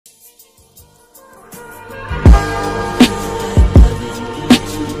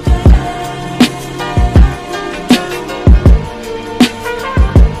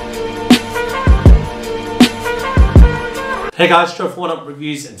guys, Joe for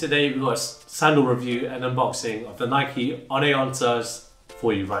Oneupreviewz, and today we've got a sandal review and unboxing of the Nike ONEONTAs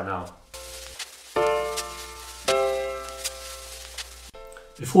for you right now.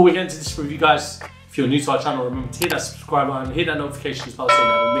 Before we get into this review, guys, if you're new to our channel, remember to hit that subscribe button, hit that notifications bell so you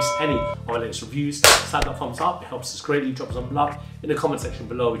never miss any of our latest reviews. Slap that thumbs up, it helps us greatly. Drop us a love in the comment section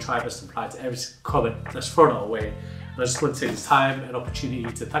below. We try our best to reply to every single comment. Let's throw that away. And I just want to take this time and opportunity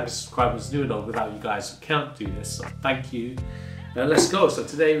to thank the subscribers new and old. Without you guys, we can't do this, so thank you. Let's go. So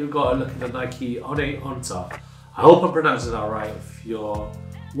today we've got a look at the Nike ONEONTA. I hope I'm pronouncing that right. If you're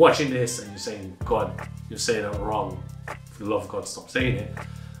watching this and you're saying, God, you're saying it wrong, for the love of God, stop saying it.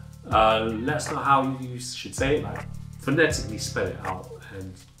 Let us know how you should say it, like phonetically spell it out,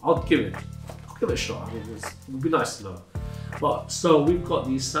 and I'll give it a shot. I mean, it would be nice to know. But so we've got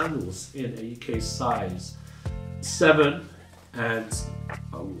these sandals in a UK size 7, and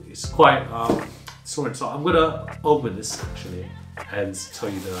it's quite sorry. So I'm gonna open this actually and tell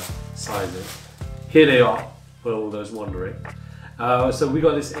you the sizes. Here they are for all those wondering. So we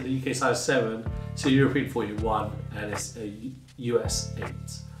got this in the UK size 7, it's a European 41, and it's a US 8.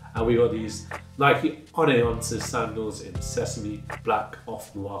 And we got these Nike ONEONTA sandals in sesame black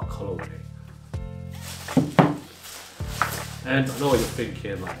off noir colorway. And I know what you're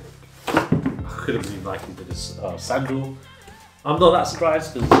thinking, like, I couldn't believe Nike did this sandal. I'm not that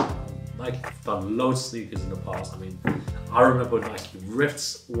surprised because Nike have done loads of sneakers in the past. I mean, I remember Nike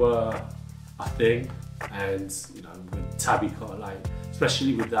Rifts were a thing, and you know, with tabby color, like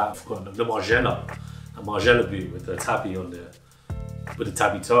especially with that, I've got the Margiela boot with the tabby on there. With the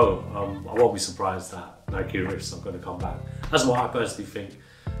tabby toe, I won't be surprised that Nike Rifts are going to come back. That's what I personally think.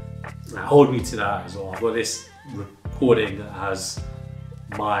 Now, hold me to that as well. I've got this recording as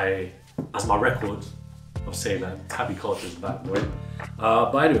my record of saying that tabby culture is back, boy.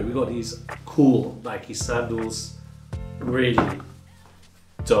 But anyway, we got these cool Nike sandals, really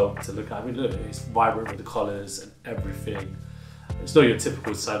dope to look at. I mean, look, it's vibrant with the colors and everything. It's not your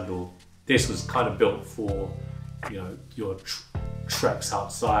typical sandal. This was kind of built for, you know, your treks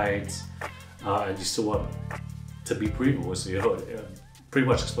outside, and you still want to be breathable, so you're pretty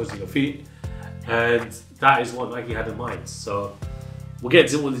much exposing your feet, and that is what Nike had in mind. So we'll get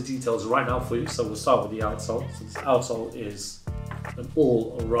into all the details right now for you. So we'll start with the outsole. So this outsole is an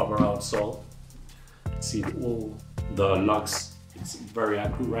all rubber outsole. You can see all the lugs. It's very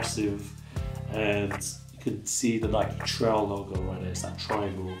aggressive, and you can see the Nike Trail logo right there. It's that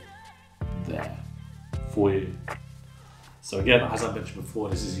triangle there for you. So again, as I mentioned before,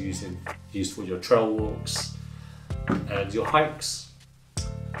 this is used for your trail walks and your hikes.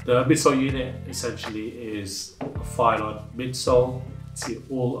 The midsole unit essentially is a fine-on midsole. See it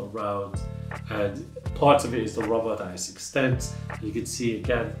all around, and part of it is the rubber that is extends. And you can see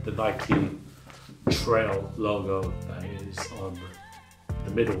again the Nike Trail logo that is on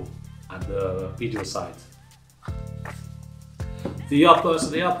the middle and the medial side. The upper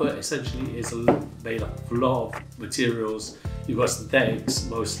essentially is made up of a lot of materials. You've got synthetics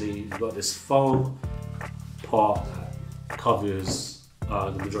mostly. You've got this foam part that covers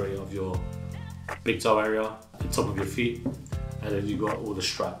the majority of your big toe area, the top of your feet, and then you've got all the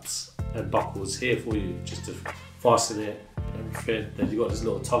straps and buckles here for you just to fasten it and everything. Then you've got this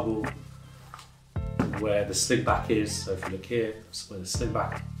little toggle where the sling back is. So if you look here, that's where the sling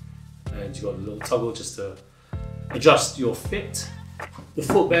back, and you've got a little toggle just to adjust your fit. The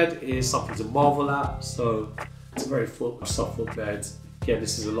footbed is something to marvel at, so it's a very soft footbed. Again,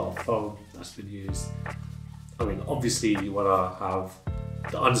 this is a lot of foam that's been used. I mean, obviously you want to have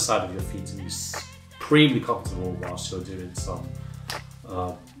the underside of your feet to be supremely comfortable whilst you're doing some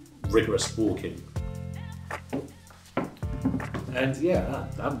rigorous walking. And yeah,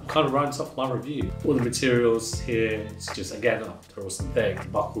 that kind of rounds off my review. All the materials here, it's just, again, they're all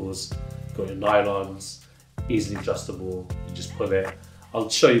synthetic. Buckles, got your nylons, easily adjustable, you just pull it. I'll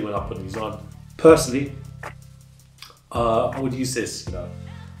show you when I put these on. Personally, I would use this, you know,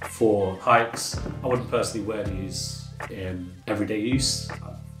 for hikes. I wouldn't personally wear these in everyday use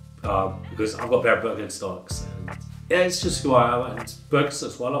because I've got a pair of Birkenstocks, and yeah, it's just who I am. And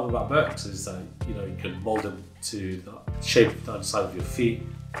Birkenstocks, what I love about Birkenstocks is that, you know, you can mold them to the shape of the underside of your feet.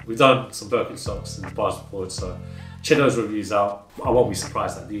 We've done some Birkenstocks in the past before, so check those reviews out. I won't be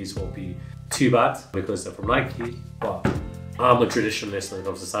surprised that these won't be too bad because they're from Nike, but I'm a traditionalist when it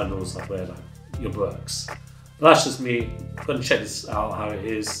comes to sandals. I wear like your Birks. But that's just me. I'm gonna check this out how it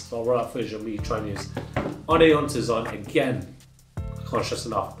is. So I'll roll out footage of me trying to use ONEONTAs on. Again, I can't stress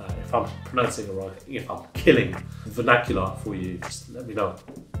enough that if I'm pronouncing it wrong, if I'm killing vernacular for you, just let me know.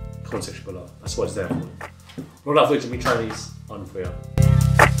 Comment section below. That's what it's there for. Roll out footage of me trying these on for you.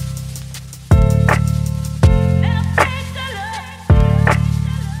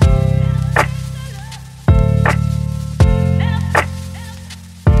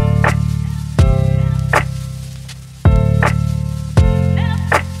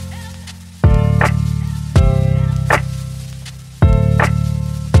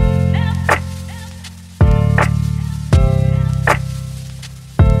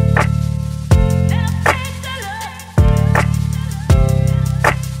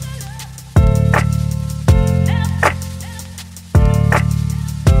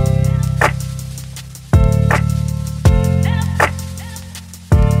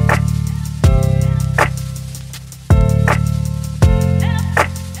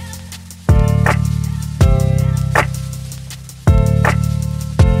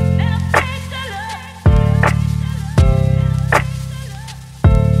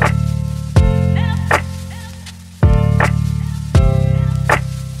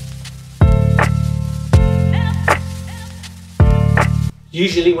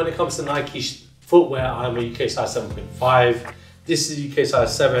 Usually when it comes to Nike footwear, I'm a UK size 7.5. This is UK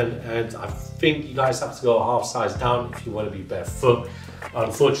size 7, and I think you guys have to go a half size down if you want to be barefoot.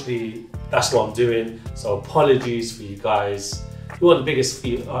 Unfortunately, that's what I'm doing. So apologies for you guys who are the biggest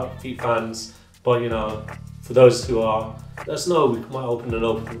feet fans, but you know, for those who are, let us know. We might open an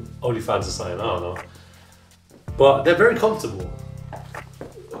OnlyFans or something, I don't know. But they're very comfortable.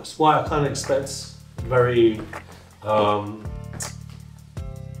 That's why I kind of expect very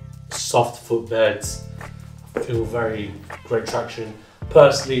soft footbeds. I feel very great traction.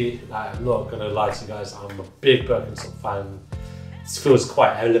 Personally, I'm not gonna lie to you guys, I'm a big Birkenstock fan. It feels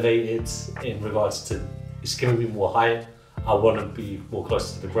quite elevated in regards to, it's giving me more height. I want to be more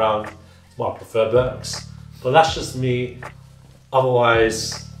close to the ground. That's why I prefer Birks. But that's just me.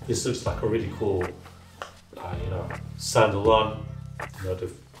 Otherwise, this looks like a really cool, you know, sandal on. You know,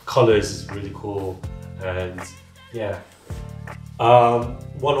 the colours is really cool, and yeah.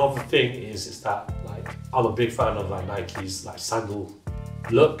 One other thing is that like I'm a big fan of like Nike's like sandal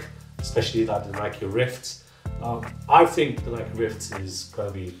look, especially like the Nike Rift. I think the Nike Rift is going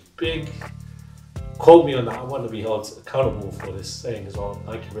to be big. Quote me on that. I want to be held accountable for this saying as well.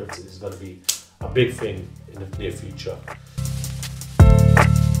 Nike Rift is going to be a big thing in the near future.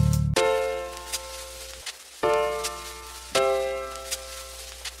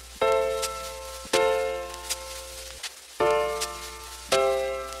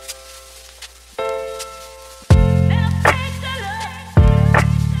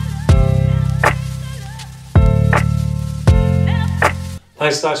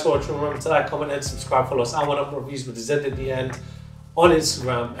 Thanks guys for watching. Remember to like, comment and subscribe. Follow us at Oneupreviewz with the Z at the end on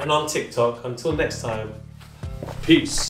Instagram and on TikTok. Until next time, peace.